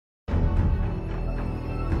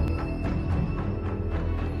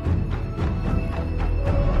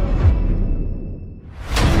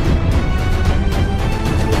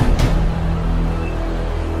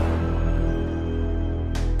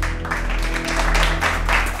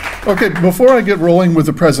Okay, before I get rolling with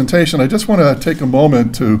the presentation, I just want to take a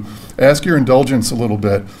moment to ask your indulgence a little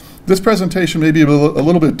bit. This presentation may be a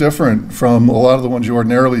little bit different from a lot of the ones you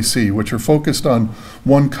ordinarily see, which are focused on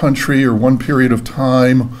one country or one period of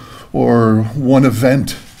time or one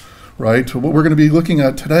event, right? What we're going to be looking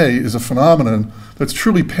at today is a phenomenon that's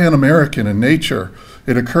truly Pan-American in nature.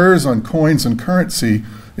 It occurs on coins and currency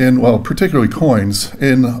in, well, particularly coins,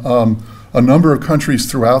 in a number of countries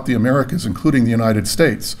throughout the Americas, including the United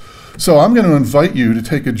States. So I'm going to invite you to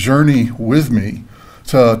take a journey with me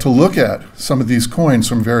to look at some of these coins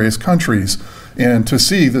from various countries and to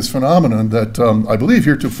see this phenomenon that I believe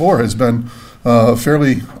heretofore has been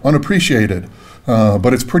fairly unappreciated.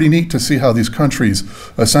 But it's pretty neat to see how these countries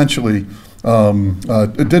essentially did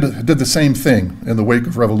the same thing in the wake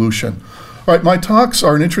of revolution. All right, my talks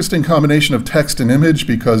are an interesting combination of text and image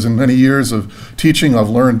because in many years of teaching, I've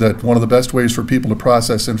learned that one of the best ways for people to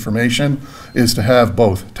process information is to have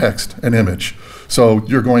both text and image. So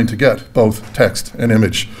you're going to get both text and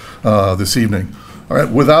image this evening. All right,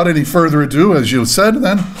 without any further ado, as you said,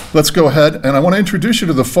 then let's go ahead and I want to introduce you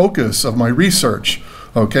to the focus of my research.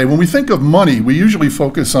 Okay, when we think of money, we usually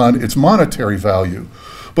focus on its monetary value,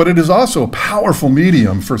 but it is also a powerful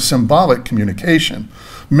medium for symbolic communication.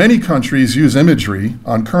 Many countries use imagery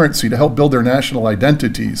on currency to help build their national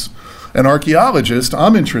identities. An archaeologist,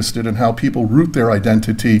 I'm interested in how people root their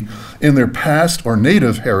identity in their past or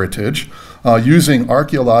native heritage using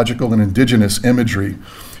archaeological and indigenous imagery.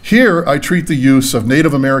 Here, I treat the use of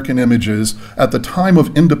Native American images at the time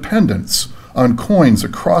of independence on coins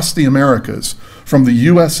across the Americas, from the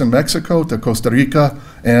US and Mexico to Costa Rica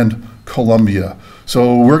and Colombia.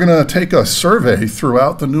 So we're going to take a survey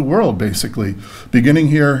throughout the New World, basically, beginning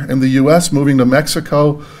here in the US, moving to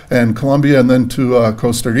Mexico and Colombia, and then to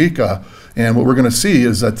Costa Rica. And what we're going to see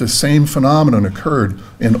is that the same phenomenon occurred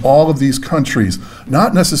in all of these countries,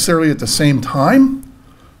 not necessarily at the same time,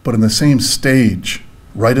 but in the same stage,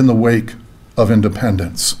 right in the wake of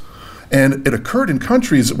independence. And it occurred in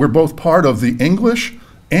countries that were both part of the English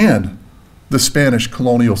and the Spanish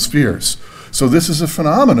colonial spheres. So this is a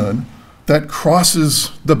phenomenon that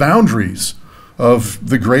crosses the boundaries of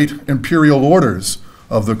the great imperial orders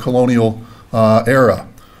of the colonial era.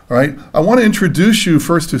 All right, I want to introduce you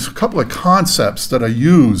first to a couple of concepts that I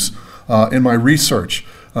use in my research.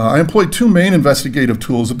 I employ two main investigative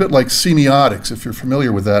tools, a bit like semiotics, if you're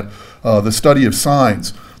familiar with that, the study of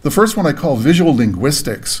signs. The first one I call visual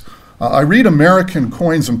linguistics. I read American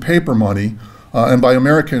coins and paper money, and by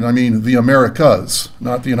American I mean the Americas,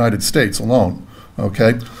 not the United States alone.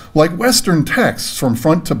 Okay, like Western texts from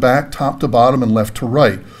front to back, top to bottom, and left to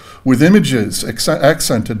right, with images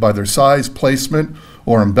accented by their size, placement,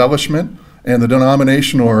 or embellishment, and the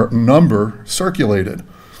denomination or number circulated.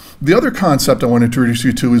 The other concept I want to introduce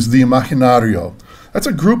you to is the imaginario. That's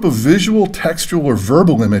a group of visual, textual, or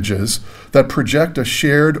verbal images that project a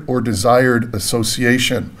shared or desired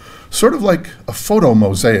association, sort of like a photo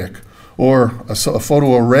mosaic or a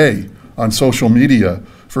photo array on social media,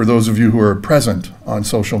 for those of you who are present on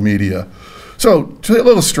social media. So to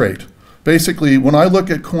illustrate, basically when I look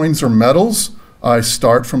at coins or metals, I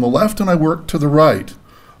start from the left and I work to the right.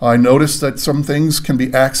 I notice that some things can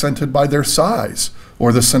be accented by their size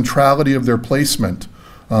or the centrality of their placement,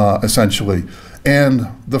 essentially. And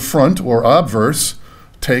the front or obverse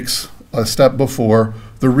takes a step before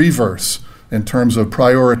the reverse in terms of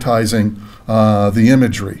prioritizing the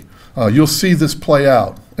imagery. You'll see this play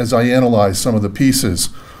out as I analyze some of the pieces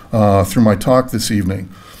through my talk this evening.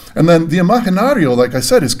 And then the imaginario, like I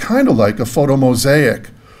said, is kind of like a photo mosaic,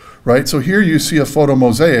 right? So here you see a photo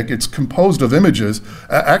mosaic. It's composed of images,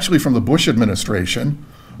 actually from the Bush administration,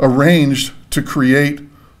 arranged to create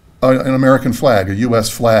an American flag, a US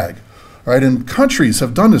flag, right? And countries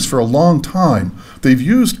have done this for a long time. They've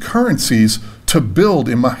used currencies to build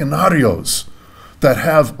imaginarios that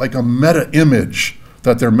have like a meta image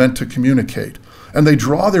that they're meant to communicate. And they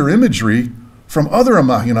draw their imagery from other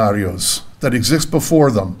imaginarios that exist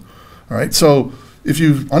before them. All right, so if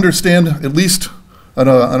you understand, at least on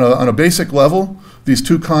a basic level, these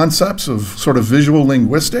two concepts of sort of visual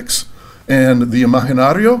linguistics and the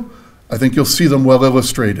imaginario, I think you'll see them well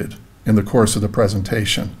illustrated in the course of the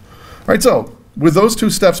presentation. All right, so with those two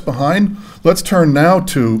steps behind, let's turn now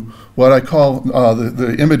to what I call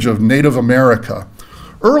the image of Native America.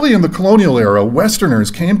 Early in the colonial era,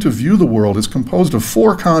 Westerners came to view the world as composed of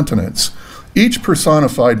 4 continents, each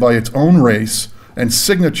personified by its own race and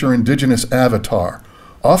signature indigenous avatar,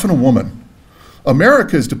 often a woman.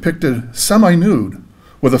 America is depicted semi-nude,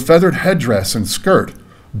 with a feathered headdress and skirt,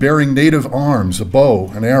 bearing native arms, a bow,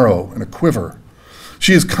 an arrow, and a quiver.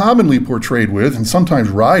 She is commonly portrayed with, and sometimes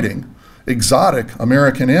riding, exotic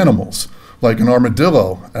American animals, like an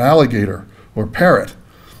armadillo, an alligator, or parrot.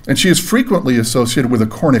 And she is frequently associated with a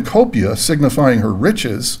cornucopia, signifying her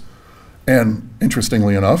riches, and,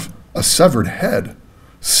 interestingly enough, a severed head,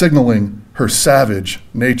 signaling her savage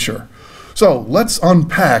nature. So let's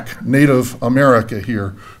unpack Native America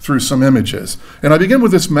here through some images. And I begin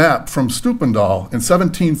with this map from Stupendal in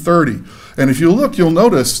 1730. And if you look, you'll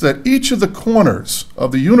notice that each of the corners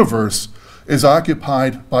of the universe is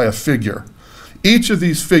occupied by a figure. Each of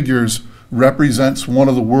these figures represents one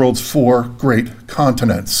of the world's 4 great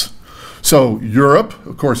continents. So Europe,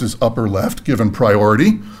 of course, is upper left, given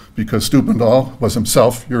priority, because Stupendal was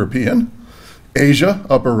himself European. Asia,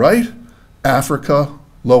 upper right. Africa,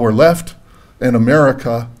 lower left. And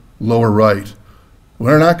America, lower right.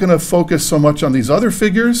 We're not going to focus so much on these other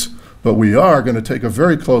figures, but we are going to take a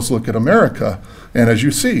very close look at America. And as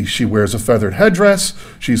you see, she wears a feathered headdress,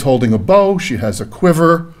 she's holding a bow, she has a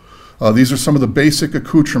quiver. These are some of the basic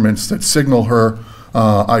accoutrements that signal her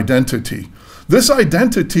identity. This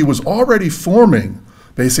identity was already forming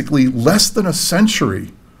basically less than a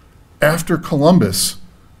century after Columbus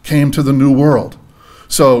came to the New World.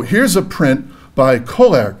 So here's a print by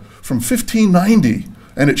Collier from 1590,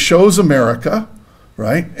 and it shows America,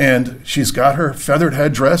 right? And she's got her feathered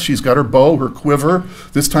headdress, she's got her bow, her quiver.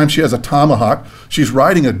 This time she has a tomahawk. She's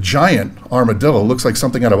riding a giant armadillo, looks like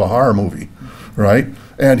something out of a horror movie, right?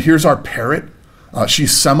 And here's our parrot.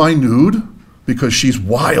 She's semi-nude because she's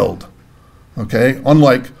wild, okay?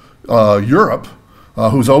 Unlike Europe,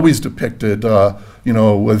 who's always depicted,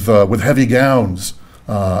 with heavy gowns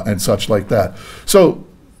and such like that. So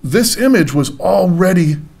this image was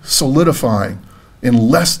already solidifying in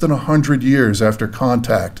less than 100 years after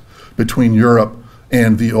contact between Europe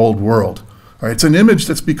and the Old World. All right, it's an image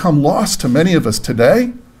that's become lost to many of us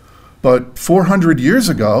today, but 400 years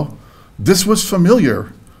ago, this was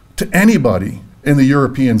familiar to anybody in the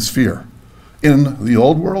European sphere, in the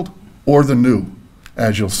Old World or the New,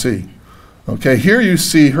 as you'll see. Okay, here you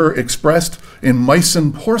see her expressed in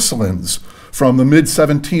Meissen porcelains from the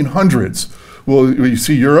mid-1700s. Well, you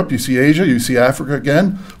see Europe, you see Asia, you see Africa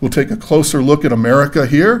again. We'll take a closer look at America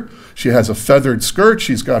here. She has a feathered skirt,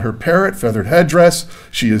 she's got her parrot, feathered headdress,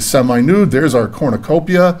 she is semi-nude, there's our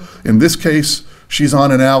cornucopia. In this case, she's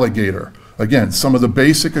on an alligator. Again, some of the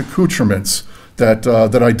basic accoutrements that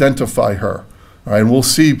identify her. All right, and we'll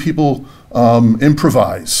see people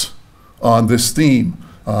improvise on this theme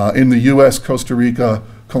in the US, Costa Rica,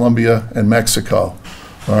 Colombia, and Mexico.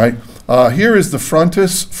 All right. Here is the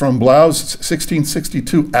frontis from Blau's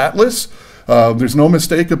 1662 atlas. There's no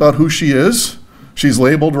mistake about who she is. She's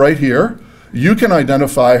labeled right here. You can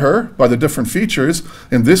identify her by the different features.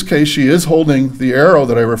 In this case, she is holding the arrow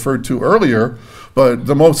that I referred to earlier, but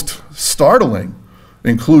the most startling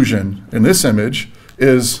inclusion in this image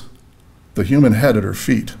is the human head at her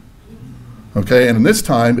feet. Okay, and in this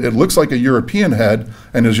time, it looks like a European head,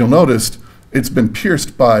 and as you'll notice, it's been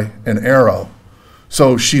pierced by an arrow.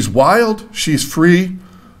 So she's wild, she's free,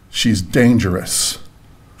 she's dangerous,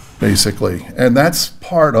 basically. And that's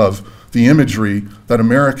part of the imagery that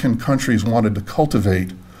American countries wanted to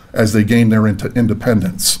cultivate as they gained their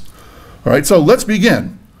independence. All right, so let's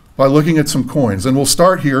begin by looking at some coins. And we'll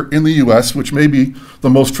start here in the US, which may be the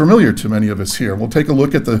most familiar to many of us here. We'll take a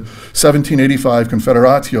look at the 1785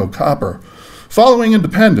 Confederatio copper. Following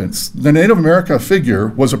independence, the Native America figure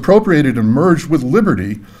was appropriated and merged with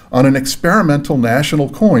liberty on an experimental national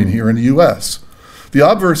coin here in the US. The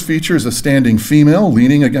obverse features a standing female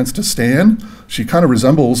leaning against a stand. She kind of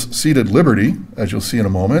resembles seated liberty, as you'll see in a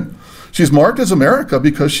moment. She's marked as America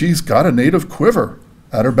because she's got a native quiver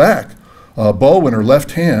at her back, a bow in her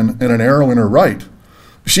left hand and an arrow in her right.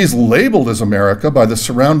 She's labeled as America by the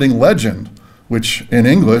surrounding legend, which in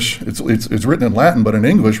English, it's written in Latin, but in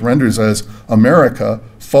English renders as America,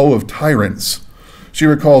 foe of tyrants. She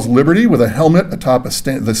recalls liberty with a helmet atop the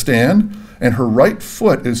stand, and her right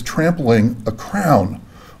foot is trampling a crown,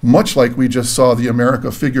 much like we just saw the America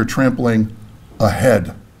figure trampling a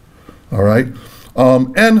head. All right?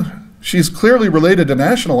 And she's clearly related to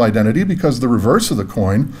national identity because the reverse of the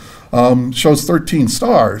coin shows 13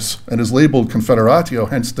 stars and is labeled Confederatio,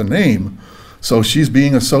 hence the name. So she's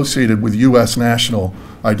being associated with US national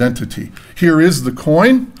identity. Here is the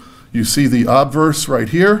coin. You see the obverse right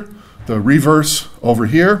here, the reverse over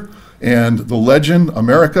here, and the legend,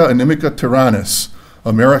 America inimica tyrannis,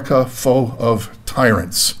 America foe of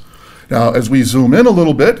tyrants. Now, as we zoom in a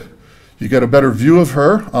little bit, you get a better view of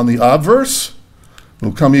her on the obverse.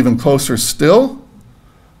 We'll come even closer still,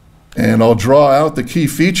 and I'll draw out the key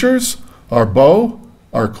features, our bow,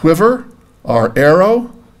 our quiver, our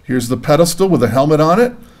arrow. Here's the pedestal with a helmet on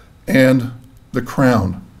it, and the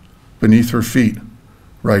crown beneath her feet,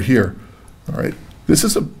 right here. All right. This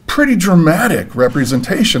is a pretty dramatic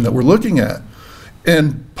representation that we're looking at.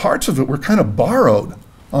 And parts of it were kind of borrowed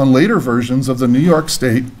on later versions of the New York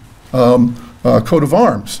State coat of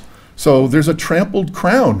arms. So there's a trampled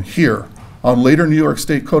crown here on later New York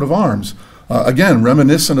State coat of arms. Again,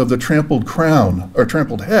 reminiscent of the trampled crown, or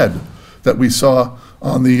trampled head, that we saw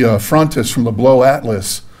on the frontis from the Blow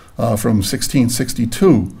Atlas from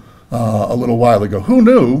 1662 a little while ago. Who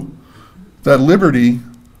knew that liberty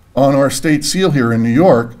on our state seal here in New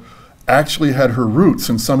York actually had her roots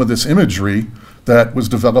in some of this imagery that was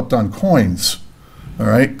developed on coins, all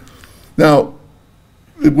right? Now,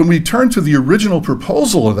 when we turn to the original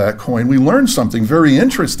proposal of that coin, we learned something very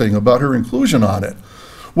interesting about her inclusion on it.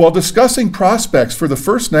 While discussing prospects for the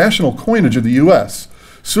first national coinage of the U.S.,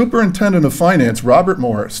 Superintendent of Finance Robert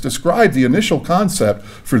Morris described the initial concept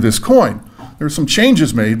for this coin. There are some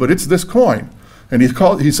changes made, but it's this coin. And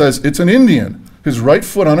he says it's an Indian, his right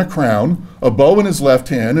foot on a crown, a bow in his left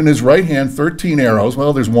hand, and his right hand 13 arrows,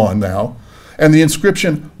 well, there's one now, and the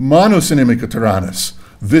inscription Manus inimica tyrannis,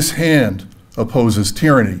 this hand opposes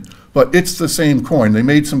tyranny. But it's the same coin. They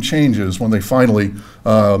made some changes when they finally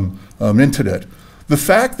minted it. The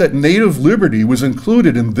fact that native liberty was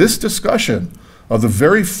included in this discussion of the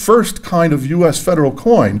very first kind of U.S. federal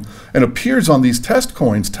coin and appears on these test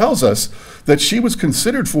coins tells us that she was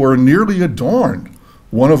considered for and nearly adorned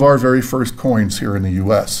one of our very first coins here in the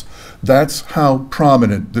U.S. That's how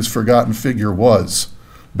prominent this forgotten figure was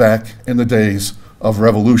back in the days of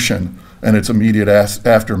revolution and its immediate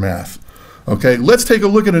aftermath. Okay, let's take a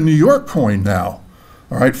look at a New York coin now,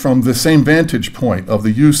 all right, from the same vantage point of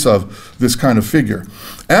the use of this kind of figure.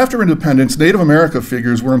 After independence, Native America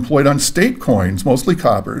figures were employed on state coins, mostly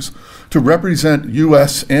coppers, to represent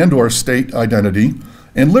U.S. and/or state identity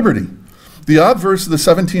and liberty. The obverse of the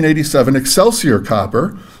 1787 Excelsior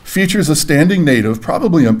copper features a standing native,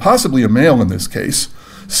 probably and possibly a male in this case,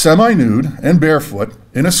 semi-nude and barefoot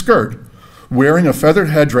in a skirt, wearing a feathered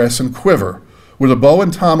headdress and quiver, with a bow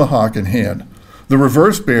and tomahawk in hand. The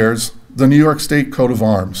reverse bears the New York State coat of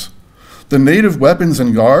arms. The native weapons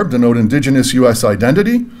and garb denote indigenous U.S.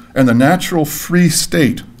 identity and the natural free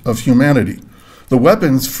state of humanity. The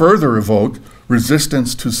weapons further evoke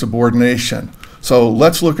resistance to subordination. So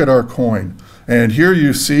let's look at our coin. And here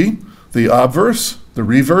you see the obverse, the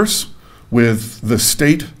reverse, with the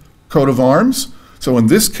state coat of arms. So in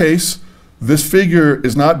this case, this figure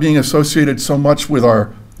is not being associated so much with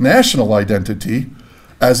our national identity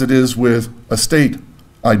as it is with a state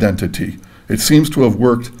identity. It seems to have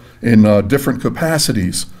worked in different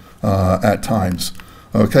capacities at times.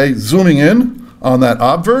 Okay, zooming in on that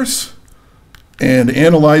obverse and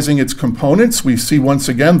analyzing its components, we see once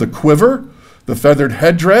again the quiver, the feathered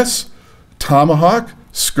headdress, tomahawk,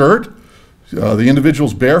 skirt, the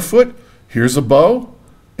individual's barefoot, here's a bow,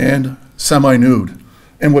 and semi-nude.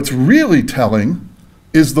 And what's really telling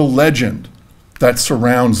is the legend that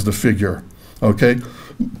surrounds the figure, okay?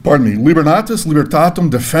 Pardon me, libertatis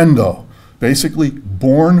libertatum defendo, basically,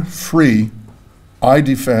 born free, I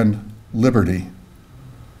defend liberty.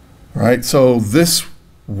 All right, so this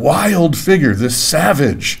wild figure, this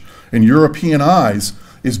savage in European eyes,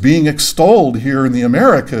 is being extolled here in the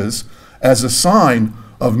Americas as a sign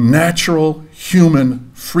of natural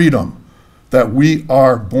human freedom, that we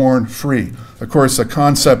are born free. Of course, a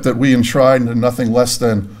concept that we enshrine in nothing less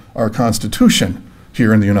than our Constitution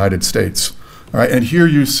here in the United States. All right, and here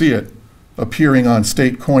you see it appearing on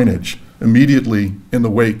state coinage immediately in the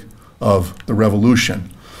wake of the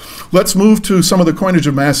Revolution. Let's move to some of the coinage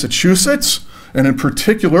of Massachusetts, and in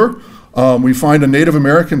particular, we find a Native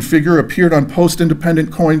American figure appeared on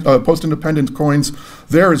post-independent coins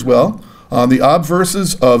there as well. On the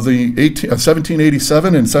obverses of the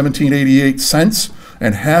 1787 and 1788 cents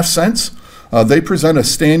and half cents, they present a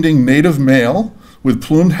standing native male with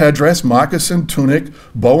plumed headdress, moccasin, tunic,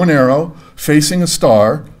 bow and arrow, facing a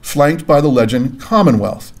star, flanked by the legend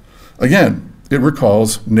Commonwealth. Again, it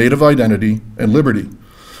recalls native identity and liberty.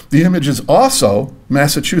 The image is also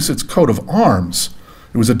Massachusetts' coat of arms.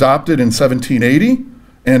 It was adopted in 1780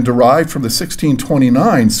 and derived from the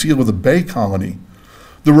 1629 seal of the Bay Colony.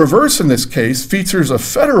 The reverse in this case features a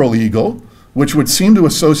federal eagle, which would seem to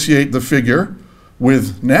associate the figure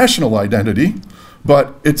with national identity,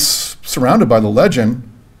 but it's surrounded by the legend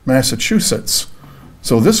Massachusetts.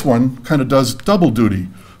 So this one kind of does double duty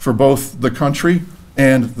for both the country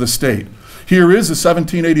and the state. Here is a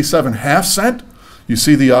 1787 half cent. You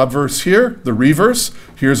see the obverse here, the reverse.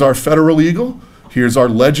 Here's our federal eagle. Here's our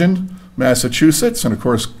legend Massachusetts, and of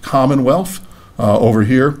course Commonwealth over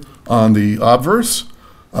here on the obverse.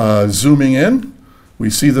 Zooming in, We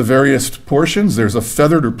see the various portions. There's a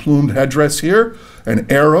feathered or plumed headdress here,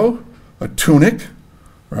 an arrow, a tunic,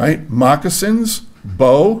 right? Moccasins,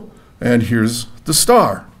 bow, and here's the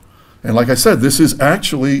star. And like I said, this is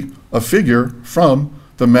actually a figure from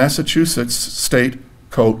the Massachusetts state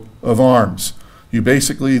coat of arms. You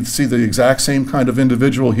basically see the exact same kind of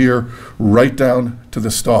individual here, right down to the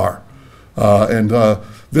star.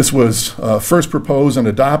 This was first proposed and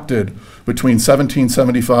adopted between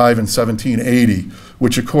 1775 and 1780,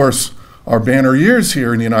 which of course are banner years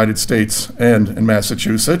here in the United States and in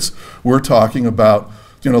Massachusetts. We're talking about,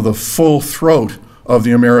 you know, the full throat of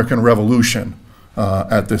the American Revolution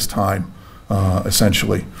at this time,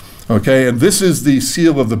 essentially. Okay, and this is the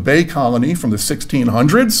seal of the Bay Colony from the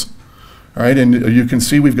 1600s. All right, and you can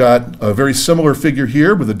see we've got a very similar figure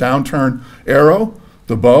here with a downturned arrow,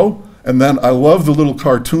 the bow, and then I love the little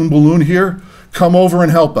cartoon balloon here. Come over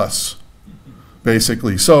and help us,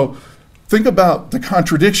 basically. So think about the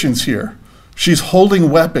contradictions here. She's holding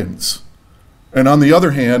weapons, and on the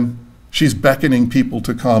other hand, she's beckoning people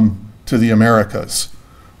to come to the Americas.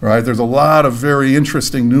 Right? There's a lot of very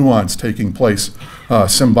interesting nuance taking place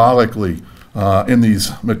symbolically in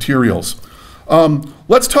these materials.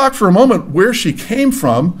 Let's talk for a moment where she came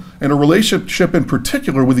from and a relationship in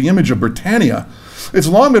particular with the image of Britannia. It's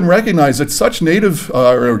long been recognized that such native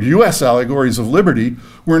or U.S. allegories of liberty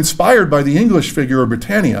were inspired by the English figure of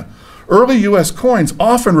Britannia. Early U.S. coins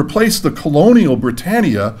often replaced the colonial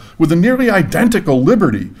Britannia with a nearly identical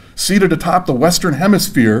liberty, seated atop the Western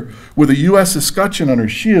Hemisphere with a U.S. escutcheon on her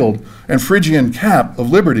shield and Phrygian cap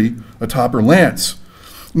of liberty atop her lance.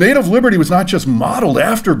 Native liberty was not just modeled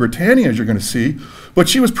after Britannia, as you're going to see, but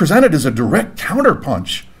she was presented as a direct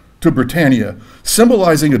counterpunch to Britannia,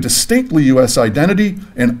 symbolizing a distinctly U.S. identity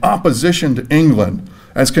in opposition to England,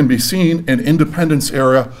 as can be seen in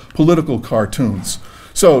independence-era political cartoons.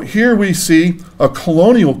 So here we see a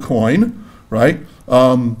colonial coin, right,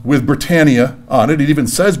 with Britannia on it. It even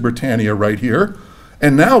says Britannia right here.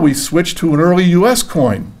 And now we switch to an early U.S.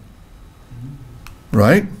 coin,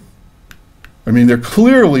 right? I mean, they're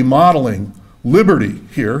clearly modeling liberty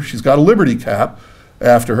here. She's got a liberty cap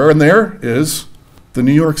after her, and there is the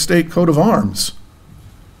New York State coat of arms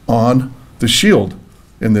on the shield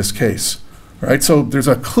in this case, right? So there's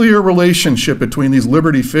a clear relationship between these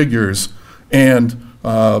liberty figures and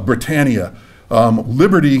Britannia.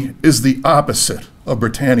 Liberty is the opposite of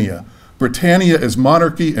Britannia. Britannia is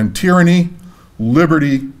monarchy and tyranny.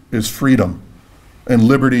 Liberty is freedom. And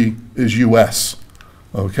liberty is US.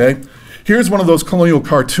 Okay? Here's one of those colonial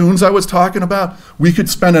cartoons I was talking about. We could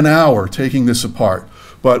spend an hour taking this apart.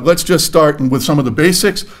 But let's just start with some of the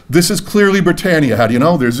basics. This is clearly Britannia. How do you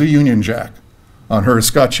know? There's a Union Jack on her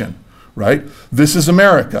escutcheon, right? This is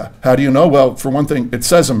America. How do you know? Well, for one thing, it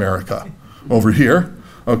says America over here,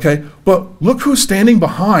 okay? But look who's standing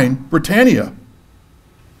behind Britannia.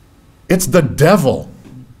 It's the devil,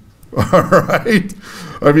 all right?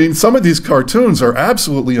 I mean, some of these cartoons are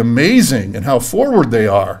absolutely amazing in how forward they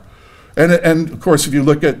are. And of course, if you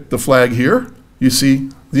look at the flag here, you see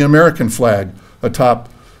the American flag atop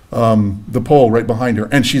the pole right behind her.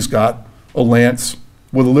 And she's got a lance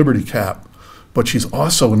with a liberty cap. But she's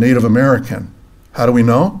also a Native American. How do we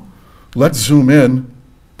know? Let's zoom in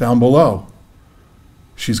down below.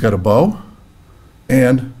 She's got a bow,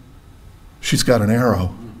 and she's got an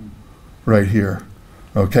arrow right here.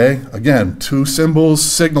 Okay? Again, two symbols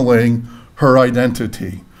signaling her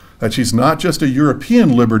identity. That she's not just a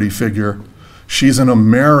European liberty figure, she's an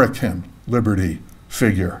American liberty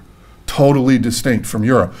figure, totally distinct from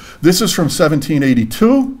Europe. This is from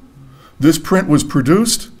 1782. This print was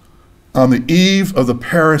produced on the eve of the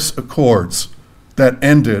Paris Accords that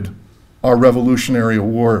ended our Revolutionary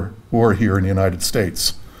War here in the United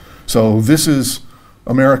States. So this is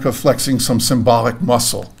America flexing some symbolic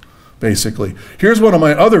muscle, basically. Here's one of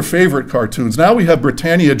my other favorite cartoons. Now we have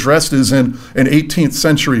Britannia dressed as an 18th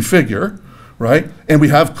century figure, right? And we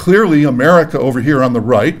have clearly America over here on the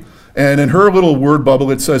right. And in her little word bubble,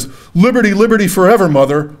 it says, "Liberty, liberty forever,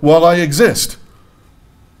 mother, while I exist."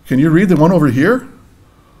 Can you read the one over here?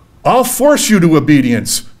 "I'll force you to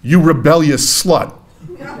obedience, you rebellious slut."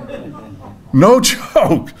 No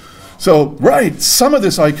joke. So, right, some of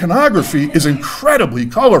this iconography is incredibly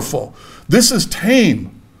colorful. This is tame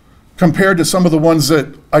compared to some of the ones that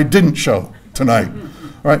I didn't show tonight,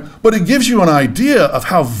 right? But it gives you an idea of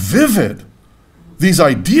how vivid these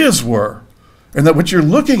ideas were, and that what you're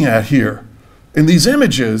looking at here in these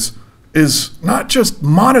images is not just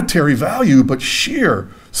monetary value, but sheer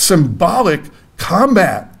symbolic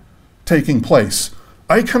combat taking place,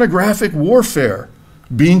 iconographic warfare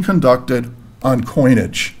being conducted on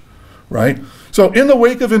coinage, right? So in the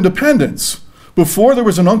wake of independence, Before there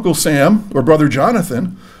was an Uncle Sam or Brother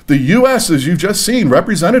Jonathan, the U.S., as you've just seen,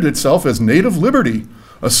 represented itself as native liberty,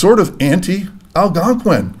 a sort of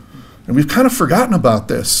anti-Algonquin. And we've kind of forgotten about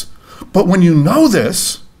this. But when you know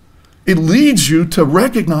this, it leads you to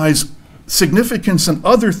recognize significance in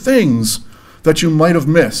other things that you might have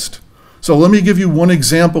missed. So let me give you one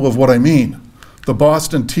example of what I mean. The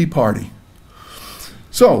Boston Tea Party.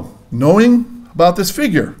 So, knowing about this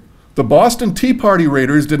figure, the Boston Tea Party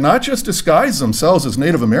raiders did not just disguise themselves as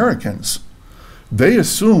Native Americans. They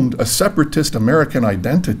assumed a separatist American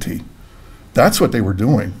identity. That's what they were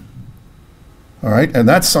doing. All right, and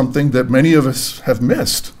that's something that many of us have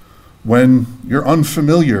missed when you're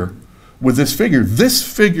unfamiliar with this figure. This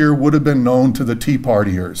figure would have been known to the Tea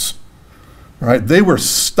Partiers. All right, they were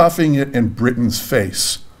stuffing it in Britain's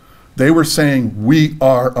face. They were saying, we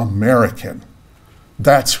are American.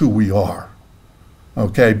 That's who we are,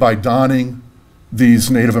 okay, by donning these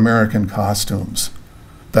Native American costumes.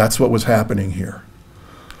 That's what was happening here.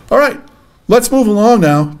 All right, let's move along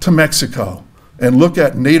now to Mexico and look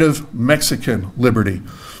at Native Mexican liberty.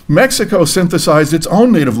 Mexico synthesized its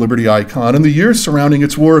own native liberty icon in the years surrounding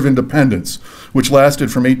its War of Independence, which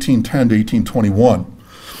lasted from 1810 to 1821.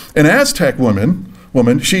 An Aztec woman,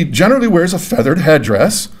 she generally wears a feathered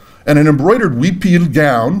headdress and an embroidered huipil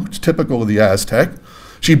gown, which is typical of the Aztec.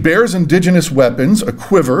 She bears indigenous weapons, a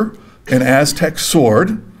quiver, an Aztec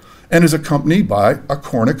sword, and is accompanied by a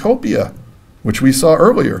cornucopia, which we saw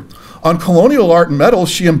earlier. On colonial art and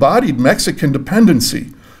metals, she embodied Mexican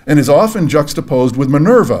dependency and is often juxtaposed with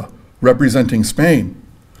Minerva, representing Spain.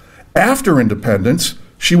 After independence,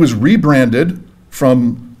 she was rebranded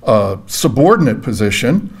from a subordinate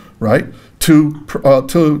position, right, to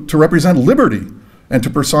represent liberty and to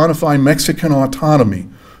personify Mexican autonomy,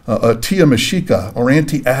 Tia Mexica or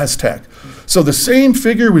anti-Aztec. So the same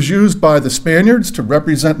figure was used by the Spaniards to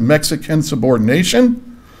represent Mexican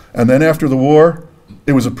subordination, and then after the war,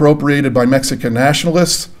 it was appropriated by Mexican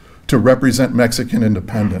nationalists to represent Mexican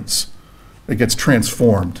independence. It gets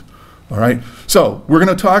transformed, all right? So we're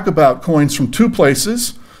gonna talk about coins from two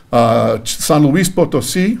places, San Luis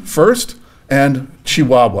Potosí first, and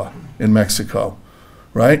Chihuahua in Mexico,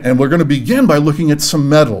 right? And we're gonna begin by looking at some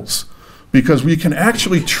metals, because we can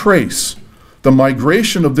actually trace the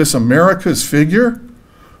migration of this America's figure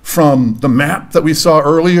from the map that we saw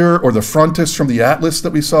earlier or the frontis from the atlas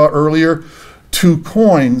that we saw earlier to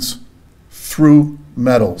coins through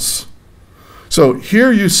metals. So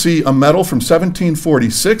here you see a medal from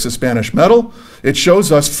 1746, a Spanish medal. It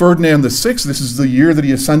shows us Ferdinand VI. This is the year that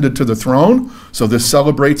he ascended to the throne. So this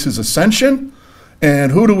celebrates his ascension.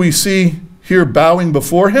 And who do we see here bowing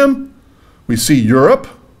before him? We see Europe.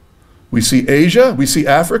 We see Asia, we see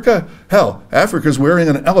Africa. Hell, Africa's wearing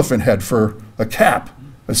an elephant head for a cap,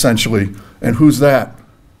 essentially. And who's that?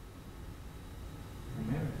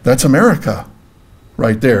 That's America,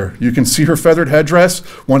 right there. You can see her feathered headdress.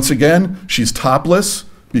 Once again, she's topless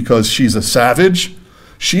because she's a savage.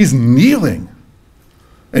 She's kneeling.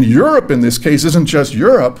 And Europe, in this case, isn't just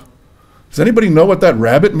Europe. Does anybody know what that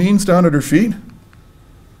rabbit means down at her feet?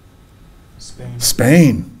 Spain.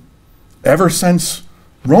 Spain. Ever since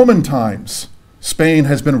Roman times, Spain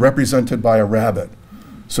has been represented by a rabbit.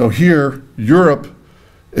 So here, Europe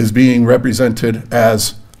is being represented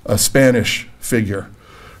as a Spanish figure.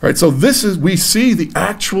 All right, so this is, we see the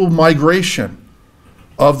actual migration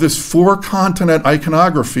of this four-continent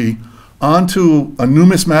iconography onto a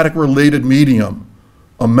numismatic related medium,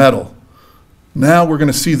 a metal. Now we're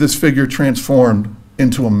going to see this figure transformed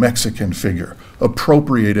into a Mexican figure,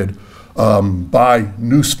 appropriated by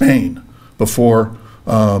New Spain before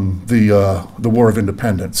the War of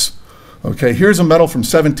Independence. Okay, here's a medal from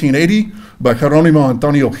 1780 by Jerónimo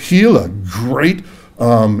Antonio Gil, a great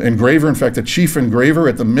engraver, in fact, a chief engraver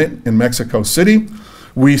at the Mint in Mexico City.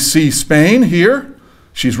 We see Spain here.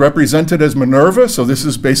 She's represented as Minerva, so this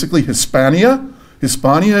is basically Hispania.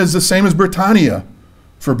 Hispania is the same as Britannia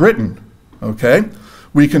for Britain, okay?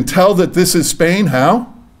 We can tell that this is Spain,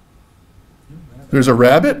 how? There's a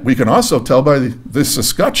rabbit. We can also tell by this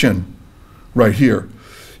escutcheon right here.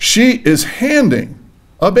 She is handing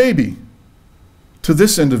a baby to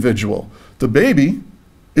this individual. The baby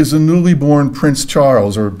is the newly born Prince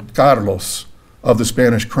Charles, or Carlos, of the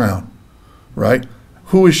Spanish crown, right?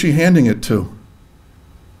 Who is she handing it to?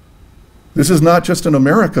 This is not just an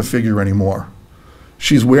America figure anymore.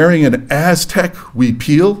 She's wearing an Aztec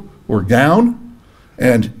huipil, or gown,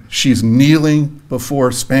 and she's kneeling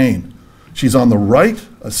before Spain. She's on the right,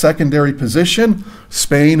 a secondary position.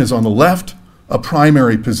 Spain is on the left, a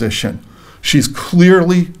primary position. She's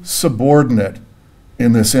clearly subordinate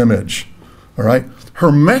in this image, all right? Her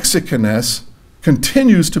Mexicanness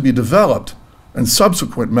continues to be developed and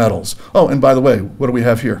subsequent medals. Oh, and by the way, what do we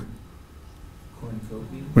have here?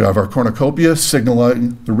 Cornucopia. We have our cornucopia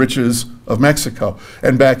signaling the riches of Mexico.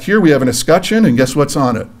 And back here we have an escutcheon, and guess what's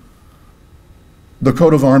on it? The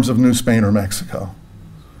coat of arms of New Spain or Mexico.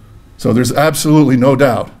 So there's absolutely no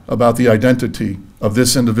doubt about the identity of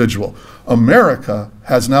this individual. America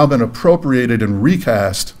has now been appropriated and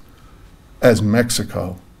recast as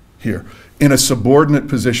Mexico here in a subordinate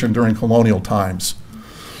position during colonial times.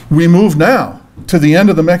 We move now to the end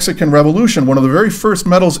of the Mexican Revolution. One of the very first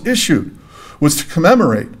medals issued was to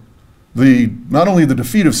commemorate not only the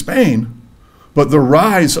defeat of Spain, but the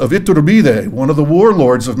rise of Iturbide, one of the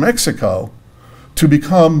warlords of Mexico, to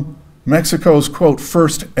become Mexico's, quote,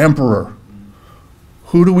 first emperor.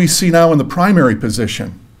 Who do we see now in the primary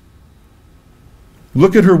position?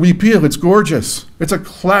 Look at her huipil, it's gorgeous. It's a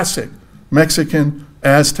classic Mexican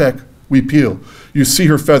Aztec huipil. You see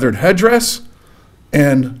her feathered headdress,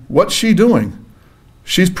 and what's she doing?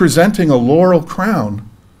 She's presenting a laurel crown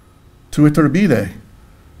to Iturbide.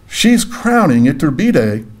 She's crowning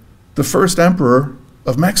Iturbide the first emperor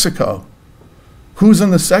of Mexico. Who's in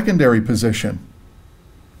the secondary position?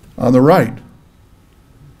 On the right,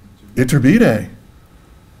 Iturbide.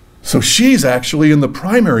 So she's actually in the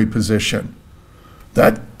primary position.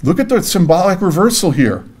 Look at the symbolic reversal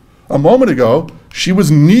here. A moment ago, she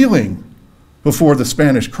was kneeling before the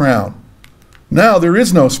Spanish crown. Now there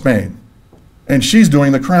is no Spain, and she's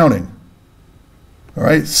doing the crowning. All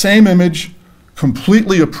right, same image,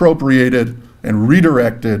 completely appropriated and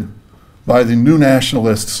redirected by the new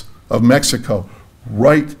nationalists of Mexico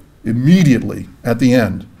right immediately at the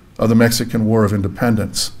end of the Mexican War of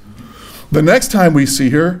Independence. The next time we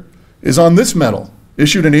see her is on this medal,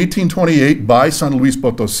 issued in 1828 by San Luis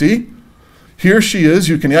Potosí. Here she is.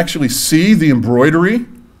 You can actually see the embroidery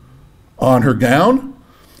on her gown.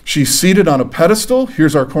 She's seated on a pedestal.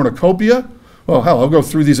 Here's our cornucopia. Well, hell, I'll go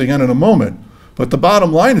through these again in a moment. But the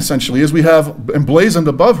bottom line, essentially, is we have emblazoned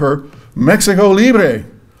above her, Mexico Libre.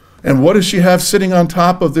 And what does she have sitting on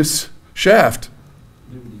top of this shaft?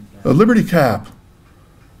 A liberty cap.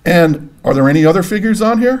 And are there any other figures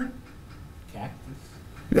on here? Cactus?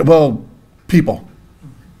 Yeah, well, people.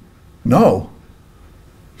 No.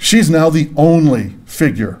 She's now the only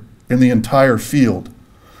figure in the entire field.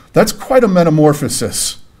 That's quite a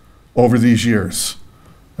metamorphosis over these years.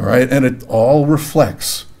 All right, and it all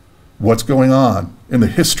reflects what's going on in the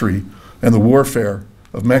history and the warfare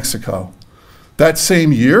of Mexico. That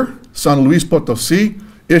same year, San Luis Potosí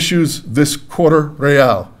issues this quarter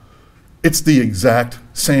real. It's the exact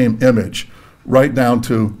same image, right down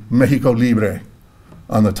to Mexico Libre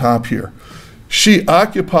on the top here. She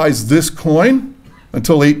occupies this coin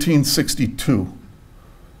until 1862. Do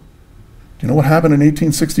you know what happened in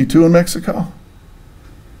 1862 in Mexico?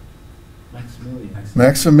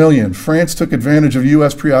 Maximilian. France took advantage of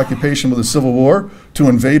U.S. preoccupation with the Civil War to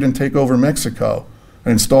invade and take over Mexico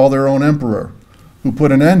and install their own emperor, who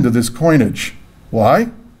put an end to this coinage.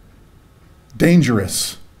 Why?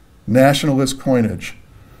 Dangerous, nationalist coinage.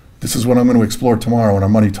 This is what I'm going to explore tomorrow in our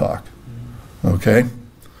Money Talk. Okay?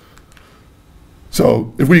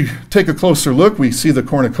 So if we take a closer look, we see the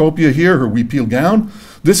cornucopia here, her huipil gown.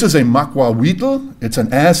 This is a macuahuitl. It's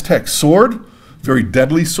an Aztec sword, very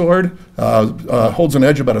deadly sword. Holds an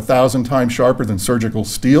edge about 1,000 times sharper than surgical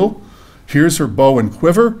steel. Here's her bow and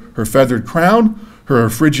quiver, her feathered crown, her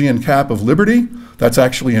Phrygian cap of liberty. That's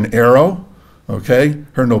actually an arrow, okay?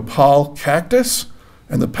 Her nopal cactus,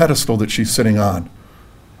 and the pedestal that she's sitting on,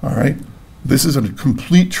 all right? This is a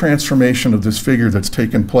complete transformation of this figure that's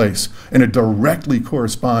taken place, and it directly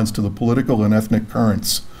corresponds to the political and ethnic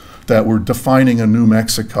currents that were defining a new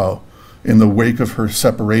Mexico in the wake of her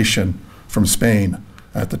separation from Spain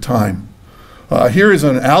at the time. Here is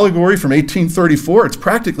an allegory from 1834. It's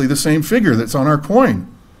practically the same figure that's on our coin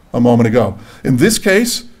a moment ago. In this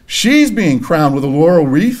case, she's being crowned with a laurel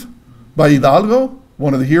wreath by Hidalgo,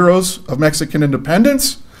 one of the heroes of Mexican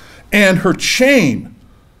independence, and her chain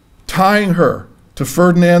tying her to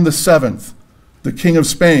Ferdinand VII, the King of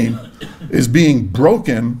Spain, is being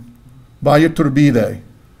broken by Iturbide,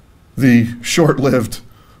 the short-lived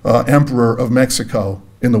emperor of Mexico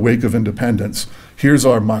in the wake of independence. Here's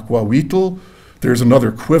our macuahuitl. There's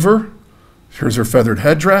another quiver. Here's her feathered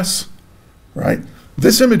headdress, right?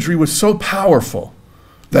 This imagery was so powerful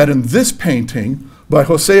that in this painting by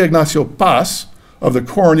Jose Ignacio Paz of the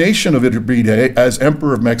coronation of Iturbide as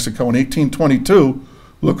Emperor of Mexico in 1822,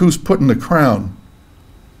 look who's putting the crown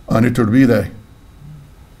on Iturbide.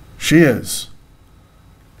 She is.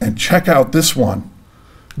 And check out this one.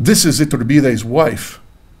 This is Iturbide's wife,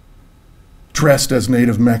 dressed as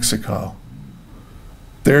native Mexico.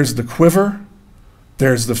 There's the quiver,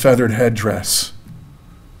 there's the feathered headdress,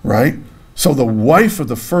 right? So the wife of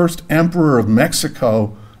the first emperor of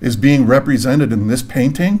Mexico is being represented in this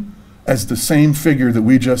painting as the same figure that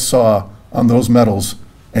we just saw on those medals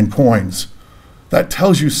and coins. That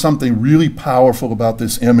tells you something really powerful about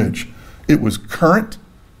this image. It was current,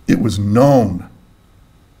 it was known,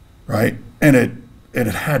 right? And it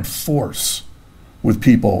had force with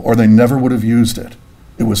people, or they never would have used it.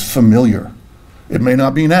 It was familiar. It may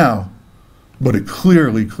not be now, but it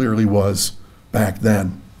clearly was back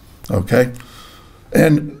then, okay?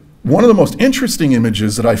 And one of the most interesting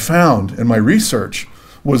images that I found in my research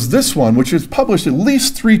was this one, which is published at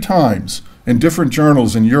least 3 times in different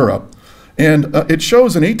journals in Europe. And it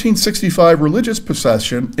shows an 1865 religious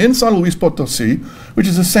procession in San Luis Potosi, which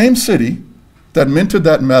is the same city that minted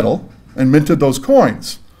that metal and minted those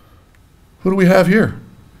coins. Who do we have here?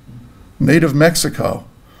 Native Mexico.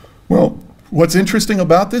 Well, what's interesting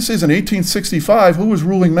about this is in 1865, who was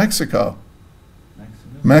ruling Mexico?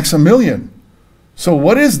 Maximilian. So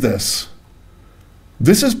what is this?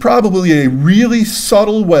 This is probably a really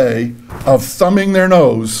subtle way of thumbing their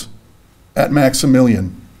nose at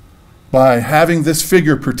Maximilian by having this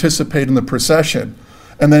figure participate in the procession.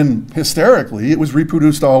 And then hysterically, it was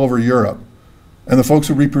reproduced all over Europe. And the folks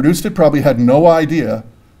who reproduced it probably had no idea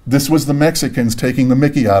this was the Mexicans taking the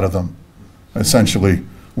mickey out of them, essentially,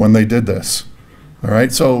 when they did this. All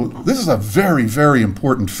right, so this is a very, very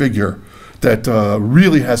important figure that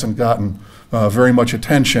really hasn't gotten very much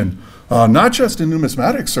attention, not just in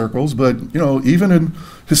numismatic circles, but even in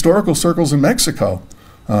historical circles in Mexico,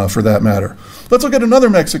 for that matter. Let's look at another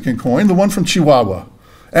Mexican coin, the one from Chihuahua.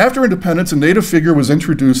 After independence, a native figure was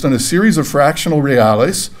introduced on a series of fractional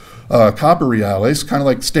reales, copper reales, kind of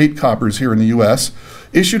like state coppers here in the US,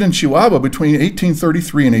 issued in Chihuahua between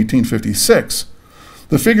 1833 and 1856.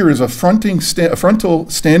 The figure is a frontal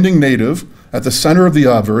standing native at the center of the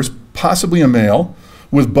obverse, possibly a male,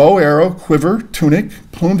 with bow, arrow, quiver, tunic,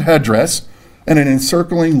 plumed headdress, and an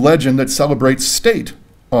encircling legend that celebrates state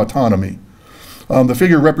autonomy. The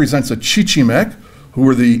figure represents a Chichimec, who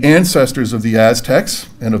were the ancestors of the Aztecs,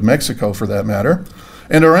 and of Mexico for that matter,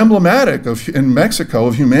 and are emblematic in Mexico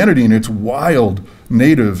of humanity in its wild,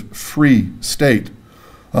 native, free state.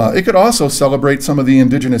 It could also celebrate some of the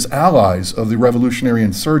indigenous allies of the revolutionary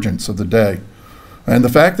insurgents of the day. And the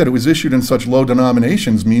fact that it was issued in such low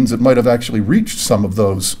denominations means it might have actually reached some of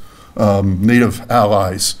those native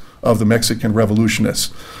allies of the Mexican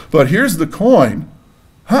revolutionists. But here's the coin.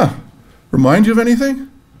 Remind you of anything?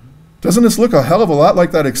 Doesn't this look a hell of a lot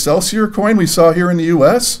like that Excelsior coin we saw here in the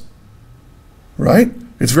US? Right?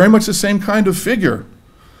 It's very much the same kind of figure.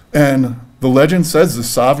 And the legend says the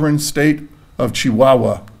sovereign state of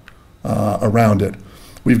Chihuahua around it.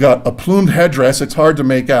 We've got a plumed headdress. It's hard to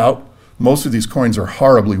make out. Most of these coins are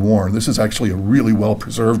horribly worn. This is actually a really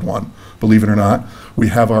well-preserved one, believe it or not. We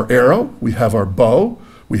have our arrow, we have our bow,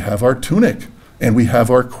 we have our tunic, and we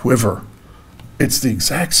have our quiver. It's the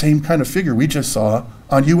exact same kind of figure we just saw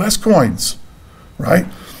on US coins, right?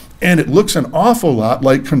 And it looks an awful lot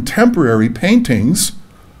like contemporary paintings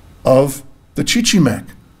of the Chichimec,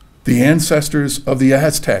 the ancestors of the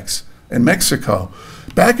Aztecs in Mexico.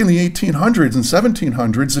 Back in the 1800s and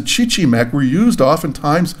 1700s, the Chichimec were used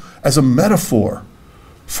oftentimes as a metaphor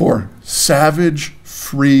for savage,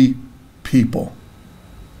 free people.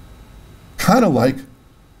 Kind of like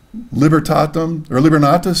libertatum, or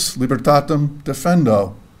libertatis, libertatum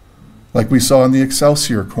defendo, like we saw in the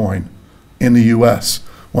Excelsior coin in the US.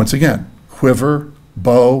 Once again, quiver,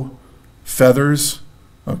 bow, feathers.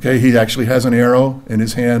 Okay, he actually has an arrow in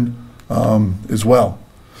his hand as well.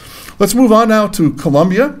 Let's move on now to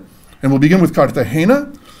Colombia, and we'll begin with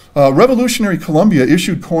Cartagena. Revolutionary Colombia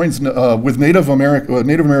issued coins with Native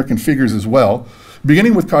American figures as well,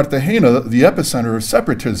 beginning with Cartagena, the epicenter of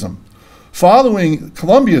separatism. Following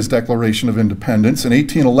Colombia's declaration of independence in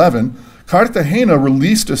 1811, Cartagena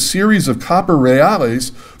released a series of copper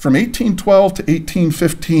reales from 1812 to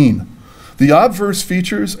 1815. The obverse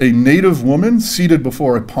features a native woman seated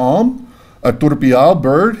before a palm, a turpial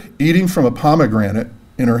bird eating from a pomegranate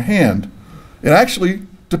in her hand. It actually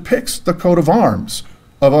depicts the coat of arms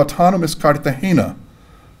of autonomous Cartagena.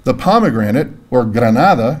 The pomegranate, or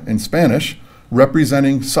granada in Spanish,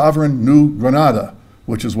 representing sovereign New Granada,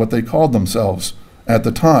 which is what they called themselves at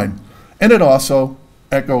the time. And it also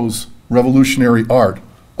echoes revolutionary art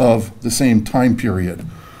of the same time period.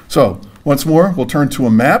 So once more, we'll turn to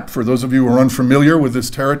a map for those of you who are unfamiliar with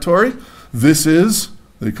this territory. This is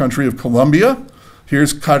the country of Colombia.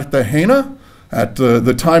 Here's Cartagena. At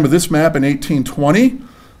the time of this map in 1820,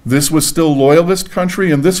 this was still loyalist country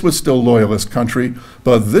and this was still loyalist country,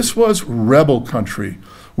 but this was rebel country.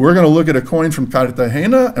 We're going to look at a coin from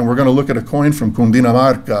Cartagena, and we're going to look at a coin from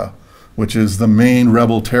Cundinamarca, which is the main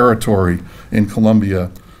rebel territory in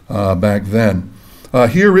Colombia back then.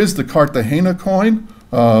 Here is the Cartagena coin.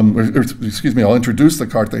 Excuse me, I'll introduce the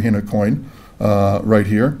Cartagena coin right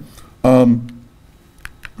here. Oh,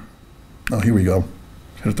 here we go.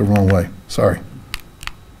 Hit it the wrong way. Sorry.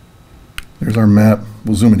 Here's our map.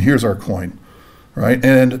 We'll zoom in. Here's our coin. Right?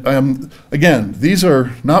 And again, these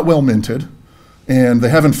are not well minted, and they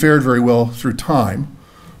haven't fared very well through time.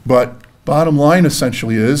 But bottom line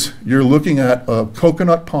essentially is you're looking at a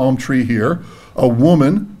coconut palm tree here, a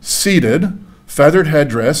woman seated, feathered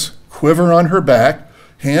headdress, quiver on her back,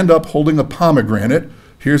 hand up holding a pomegranate.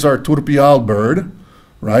 Here's our turpial bird,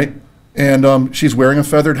 right? And she's wearing a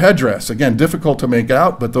feathered headdress. Again, difficult to make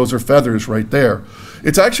out, but those are feathers right there.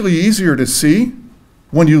 It's actually easier to see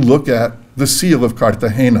when you look at the seal of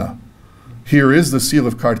Cartagena. Here is the seal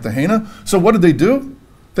of Cartagena. So what did they do?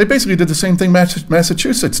 They basically did the same thing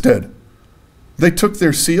Massachusetts did. They took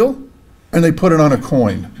their seal and they put it on a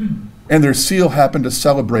coin. And their seal happened to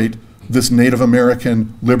celebrate this Native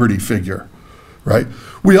American liberty figure, right?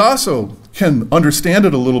 We also can understand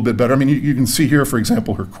it a little bit better. I mean, you can see here, for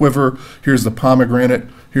example, her quiver. Here's the pomegranate.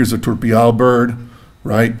 Here's the turpial bird,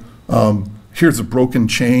 right? Here's the broken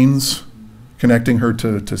chains connecting her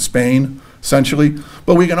to Spain, essentially.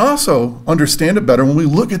 But we can also understand it better when we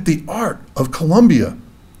look at the art of Colombia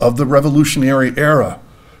of the Revolutionary era,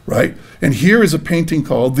 right? And here is a painting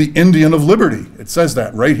called The Indian of Liberty. It says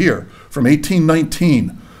that right here, from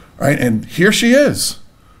 1819, right? And here she is.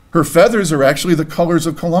 Her feathers are actually the colors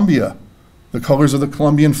of Colombia, the colors of the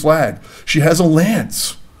Colombian flag. She has a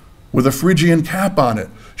lance with a Phrygian cap on it.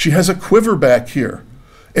 She has a quiver back here.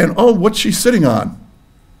 And oh, what's she sitting on?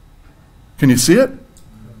 Can you see it?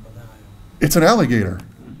 It's an alligator.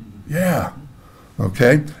 Yeah.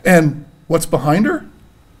 Okay. And what's behind her?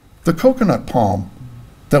 The coconut palm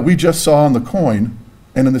that we just saw on the coin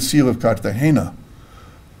and in the seal of Cartagena.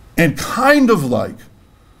 And kind of like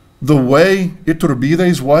the way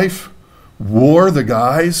Iturbide's wife wore the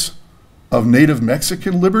guise of native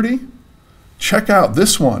Mexican liberty, check out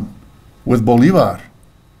this one with Bolivar.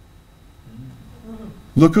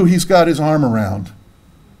 Look who he's got his arm around.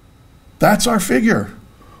 That's our figure.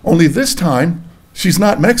 Only this time, she's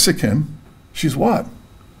not Mexican. She's what?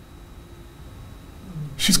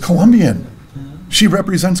 She's Colombian. She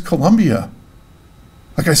represents Colombia.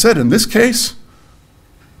 Like I said, in this case,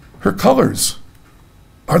 her colors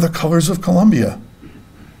are the colors of Colombia.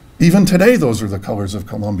 Even today, those are the colors of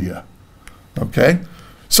Colombia. Okay?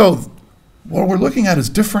 So what we're looking at is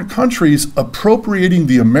different countries appropriating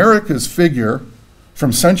the Americas figure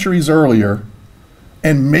from centuries earlier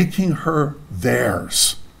and making her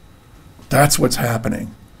theirs. That's what's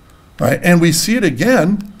happening, right? And we see it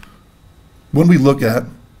again when we look at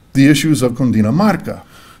the issues of Cundinamarca.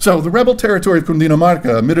 So the rebel territory of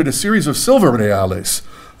Cundinamarca emitted a series of silver reales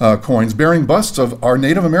coins bearing busts of our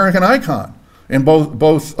Native American icon, in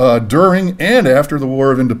both during and after the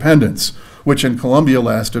War of Independence, which in Colombia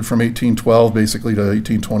lasted from 1812 basically to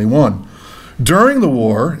 1821. During the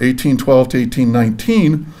war, 1812 to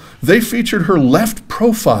 1819, they featured her left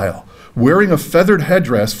profile, wearing a feathered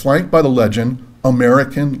headdress flanked by the legend,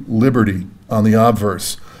 American Liberty, on the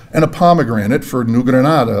obverse, and a pomegranate for Nueva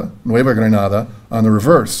Granada, on the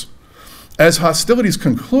reverse. As hostilities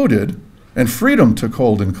concluded and freedom took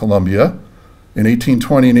hold in Colombia in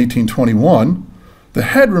 1820 and 1821, the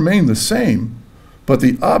head remained the same, but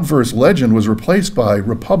the obverse legend was replaced by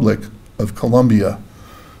Republic of Colombia.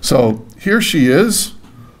 So here she is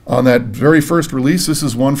on that very first release. This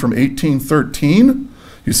is one from 1813.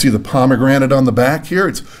 You see the pomegranate on the back here.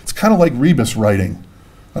 It's kind of like rebus writing.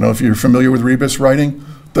 I don't know if you're familiar with rebus writing.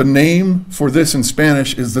 The name for this in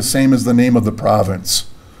Spanish is the same as the name of the province.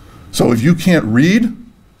 So if you can't read,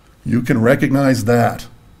 you can recognize that.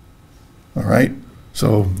 All right?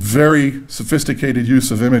 So very sophisticated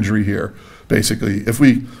use of imagery here, basically. If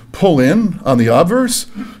we pull in on the obverse,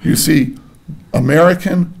 you see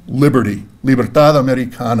American liberty, Libertad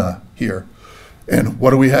Americana here. And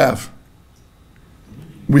what do we have?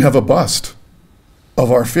 We have a bust of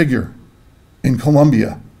our figure in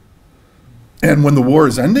Colombia. And when the war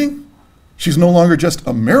is ending, she's no longer just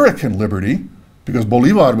American liberty, because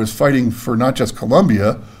Bolivar was fighting for not just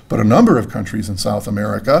Colombia, but a number of countries in South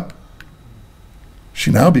America.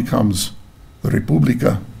 She now becomes the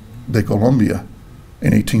República de Colombia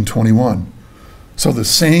in 1821. So the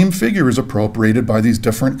same figure is appropriated by these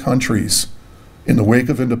different countries in the wake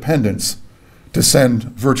of independence to send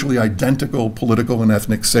virtually identical political and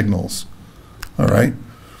ethnic signals. All right?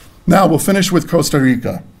 Now we'll finish with Costa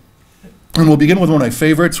Rica. And we'll begin with one of my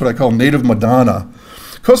favorites, what I call Native Madonna.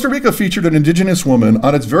 Costa Rica featured an indigenous woman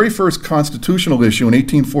on its very first constitutional issue in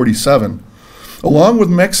 1847. Along with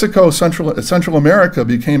Mexico, Central America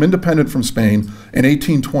became independent from Spain in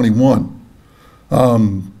 1821.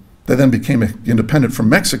 They then became independent from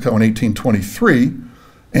Mexico in 1823,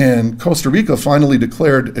 and Costa Rica finally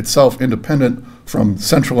declared itself independent from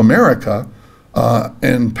Central America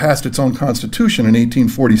and passed its own constitution in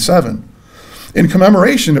 1847. In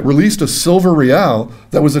commemoration, it released a silver real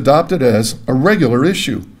that was adopted as a regular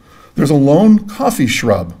issue. There's a lone coffee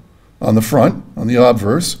shrub on the front, on the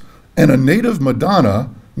obverse, and a native Madonna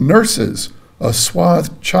nurses a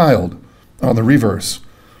swathed child on the reverse.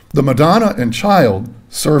 The Madonna and child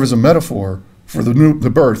serve as a metaphor for the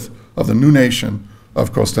birth of the new nation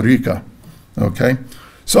of Costa Rica. Okay,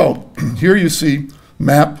 so here you see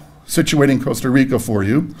map situating Costa Rica for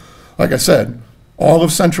you. Like I said, all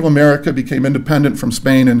of Central America became independent from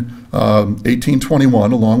Spain in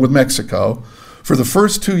 1821, along with Mexico. For the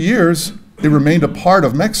first 2 years, it remained a part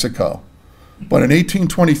of Mexico. But in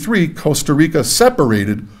 1823, Costa Rica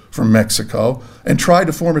separated from Mexico and tried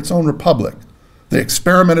to form its own republic. They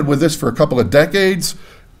experimented with this for a couple of decades.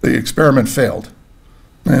 The experiment failed.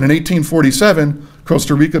 And in 1847,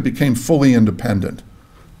 Costa Rica became fully independent.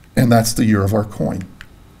 And that's the year of our coin.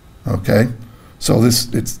 Okay? So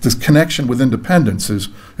this connection with independence is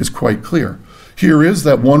quite clear. Here is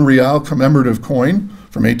that 1 real commemorative coin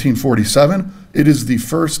from 1847. It is the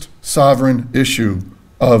first sovereign issue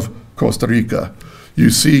of Costa Rica. You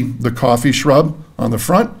see the coffee shrub on the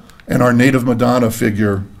front and our native Madonna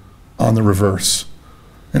figure on the reverse.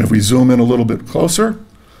 And if we zoom in a little bit closer,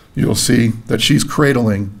 you'll see that she's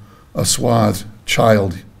cradling a swathed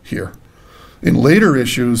child here. In later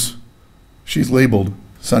issues, she's labeled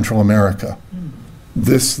Central America.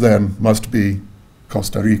 This then must be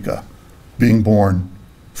Costa Rica, being born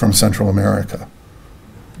from Central America.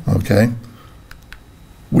 Okay?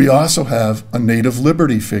 We also have a Native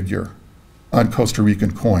Liberty figure on Costa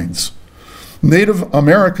Rican coins. Native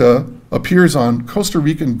America appears on Costa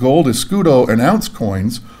Rican gold escudo and ounce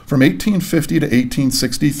coins from 1850 to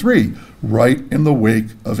 1863, right in the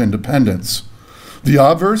wake of independence. The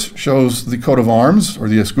obverse shows the coat of arms, or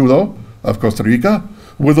the escudo, of Costa Rica,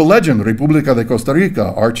 with the legend, República de Costa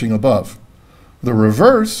Rica, arching above. The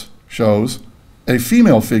reverse shows a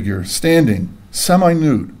female figure standing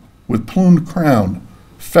semi-nude with plumed crown,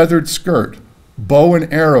 feathered skirt, bow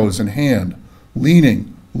and arrows in hand,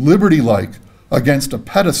 leaning, liberty-like, against a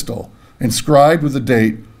pedestal inscribed with the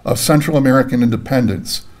date of Central American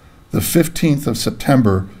independence, the 15th of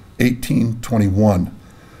September, 1821.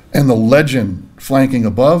 And the legend flanking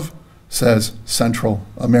above says Central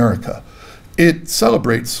America. It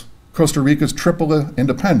celebrates Costa Rica's triple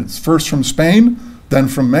independence, first from Spain, then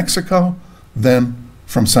from Mexico, then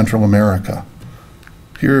from Central America.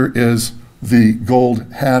 Here is the gold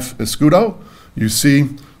half escudo. You see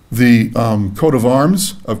the coat of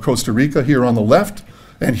arms of Costa Rica here on the left,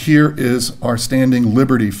 and here is our standing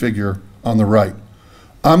liberty figure on the right.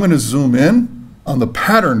 I'm going to zoom in on the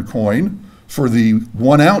pattern coin for the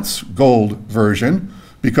 1 ounce gold version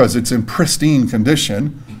because it's in pristine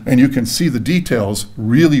condition, and you can see the details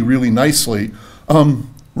really, really nicely.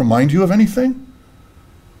 Remind you of anything?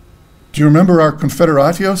 Do you remember our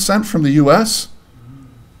Confederatio sent from the US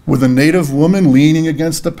with a native woman leaning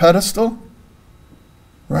against the pedestal?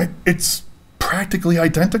 Right? It's practically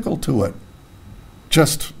identical to it,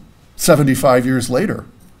 just 75 years later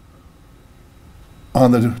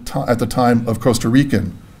at the time of Costa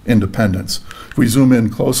Rican independence. If we zoom in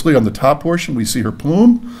closely on the top portion, we see her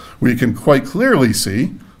plume. We can quite clearly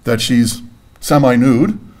see that she's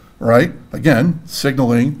semi-nude, right? Again,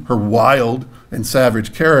 signaling her wild and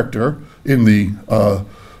savage character in the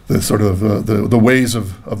sort of the ways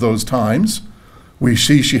of those times. We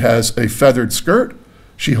see she has a feathered skirt.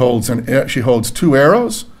 She holds 2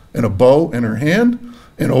 arrows and a bow in her hand.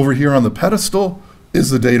 And over here on the pedestal is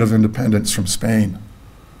the date of independence from Spain.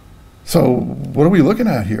 So what are we looking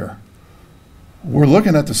at here? We're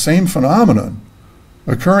looking at the same phenomenon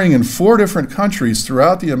occurring in 4 different countries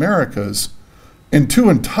throughout the Americas in 2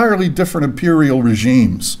 entirely different imperial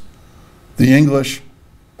regimes, the English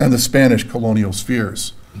and the Spanish colonial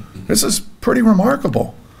spheres. This is pretty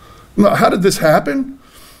remarkable. Now, how did this happen?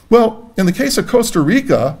 Well, in the case of Costa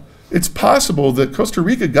Rica, it's possible that Costa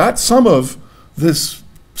Rica got some of this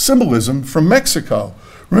symbolism from Mexico.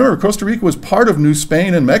 Remember, Costa Rica was part of New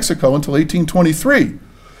Spain and Mexico until 1823.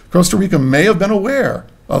 Costa Rica may have been aware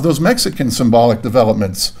of those Mexican symbolic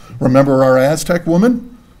developments. Remember our Aztec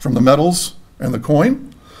woman from the medals and the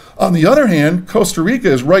coin? On the other hand, Costa Rica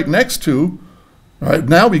is right next to, right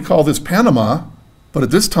now we call this Panama, but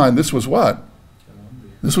at this time this was what?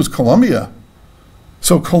 Colombia. This was Colombia.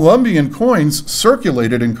 So Colombian coins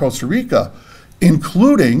circulated in Costa Rica,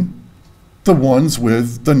 including the ones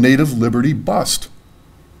with the native liberty bust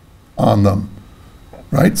on them,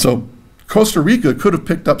 right? So Costa Rica could have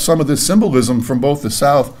picked up some of this symbolism from both the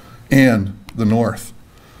South and the North.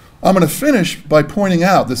 I'm going to finish by pointing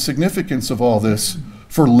out the significance of all this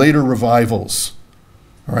for later revivals.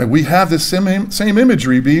 All right, we have this same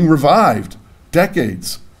imagery being revived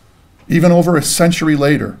decades, even over a century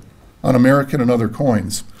later, on American and other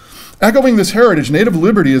coins. Echoing this heritage, native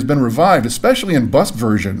liberty has been revived, especially in bust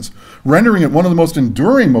versions, rendering it one of the most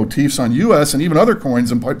enduring motifs on US and even other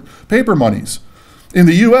coins and paper monies. In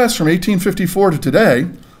the US from 1854 to today,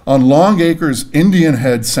 on Longacre's Indian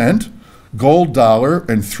head cent, gold dollar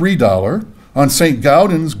and $3, on St.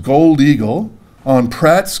 Gaudens's gold eagle, on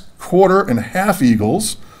Pratt's quarter and half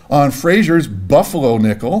eagles, on Fraser's buffalo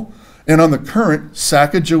nickel, and on the current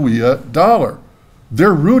Sacagawea dollar.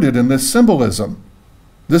 They're rooted in this symbolism.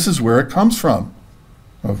 This is where it comes from,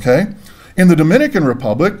 okay? In the Dominican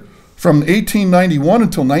Republic, from 1891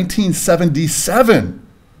 until 1977,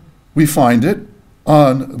 we find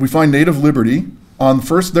native liberty on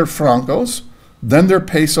first their francos, then their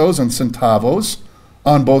pesos and centavos,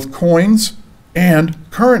 on both coins and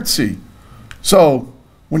currency. So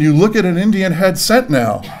when you look at an Indian head cent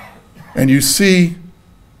now, and you see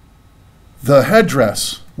the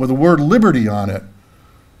headdress with the word liberty on it,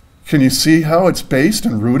 can you see how it's based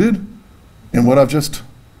and rooted in what I've just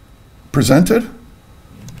presented?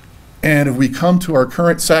 And if we come to our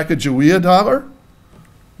current Sacagawea dollar,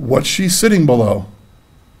 what's she sitting below?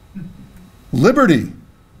 Liberty.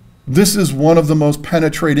 This is one of the most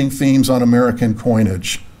penetrating themes on American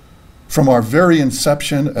coinage, from our very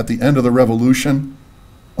inception at the end of the Revolution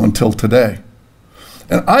until today.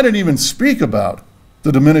 And I didn't even speak about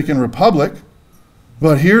the Dominican Republic,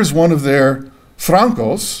 but here's one of their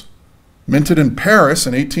francos, minted in Paris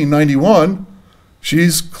in 1891.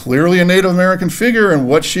 She's clearly a Native American figure, and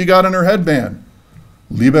what she got in her headband?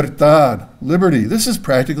 Libertad, liberty. This is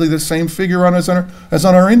practically the same figure as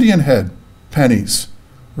on our Indian head pennies,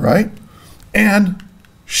 right? And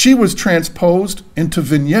she was transposed into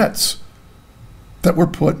vignettes that were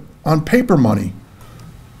put on paper money.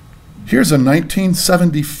 Here's a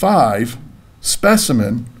 1975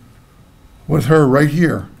 specimen with her right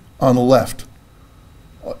here on the left,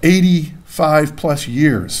 85 plus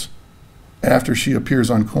years after she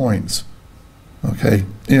appears on coins, okay,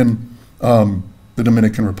 in the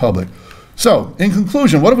Dominican Republic. So, in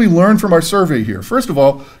conclusion, what have we learned from our survey here? First of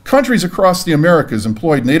all, countries across the Americas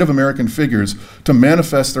employed Native American figures to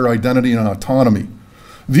manifest their identity and autonomy.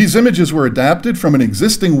 These images were adapted from an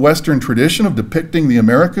existing Western tradition of depicting the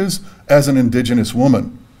Americas as an indigenous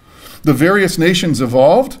woman. The various nations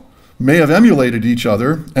evolved, may have emulated each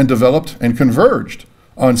other, and developed and converged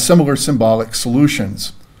on similar symbolic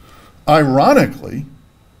solutions. Ironically,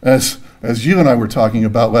 as you and I were talking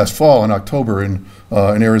about last fall in October in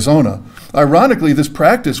Arizona, ironically, this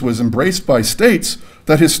practice was embraced by states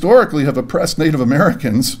that historically have oppressed Native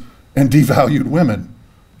Americans and devalued women.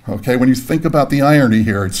 Okay, when you think about the irony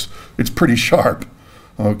here, it's pretty sharp,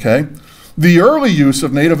 okay? The early use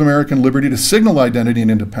of Native American liberty to signal identity and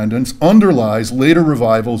independence underlies later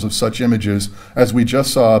revivals of such images, as we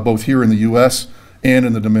just saw both here in the US and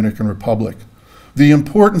in the Dominican Republic. The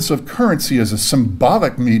importance of currency as a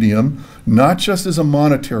symbolic medium, not just as a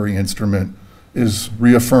monetary instrument, is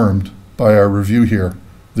reaffirmed by our review here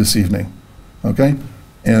this evening, okay?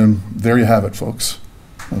 And there you have it, folks,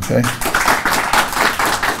 okay?